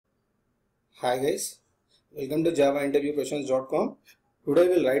Hi guys, welcome to javainterviewquestions.com. Today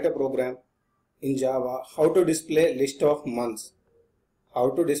we'll write a program in Java how to display list of months.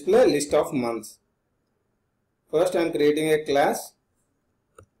 How to display list of months. First I am creating a class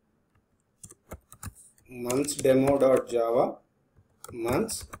monthsdemo.java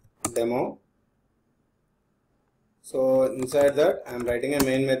monthsdemo. So inside that I am writing a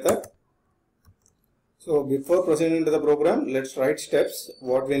main method. So before proceeding to the program, let's write steps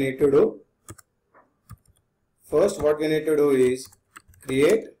what we need to do. First, what we need to do is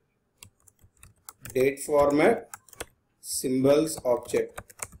create DateFormatSymbols object.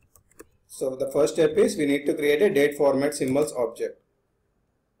 So the first step is we need to create a DateFormatSymbols object.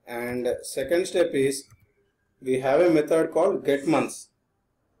 And second step is we have a method called getMonths.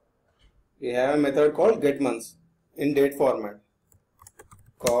 We have a method called getMonths in date format.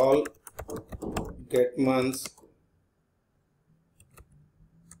 Call getMonths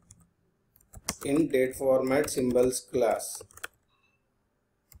in DateFormatSymbols class.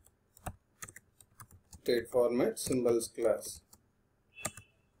 DateFormatSymbols class.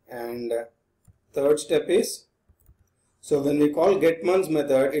 And third step is, so when we call getMonths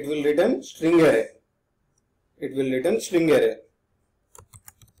method, it will return string array. It will return string array.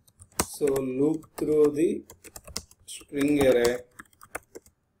 So loop through the string array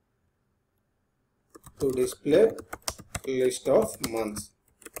to display list of months.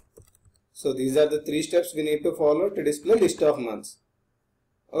 So these are the three steps we need to follow to display list of months.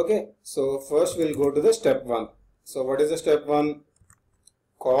 Okay, so first we'll go to the step 1. So what is the step 1?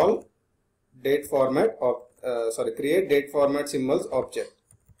 Call create DateFormatSymbols object.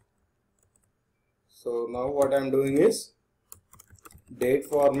 So now what I am doing is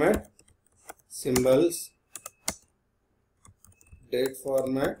DateFormatSymbols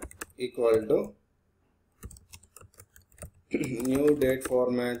dateFormat equal to new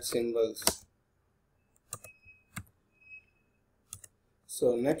DateFormatSymbols.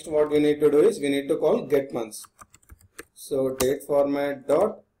 So next what we need to do is we need to call getMonths. So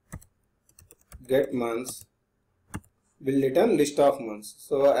DateFormat.getMonths will return list of months.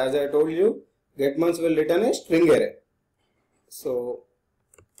 So as I told you, getMonths will return a string array. So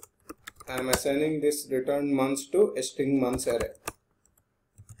I am assigning this return months to a string months array.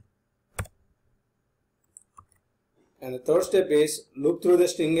 And the third step is loop through the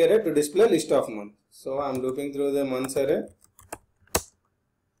string array to display list of months. So I am looping through the months array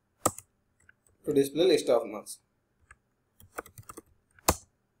to display list of months.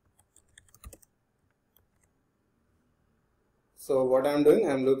 So what I am doing,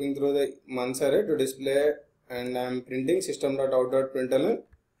 I am looping through the months array to display, and I am printing system.out.println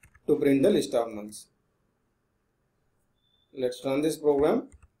to print the list of months. Let's run this program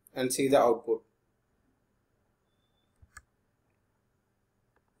and see the output.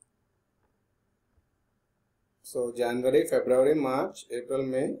 So January, February, March, April,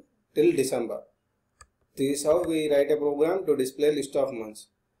 May till December. This is how we write a program to display list of months.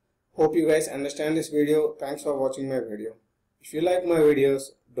 Hope you guys understand this video. Thanks for watching my video. If you like my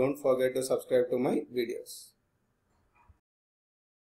videos, don't forget to subscribe to my videos.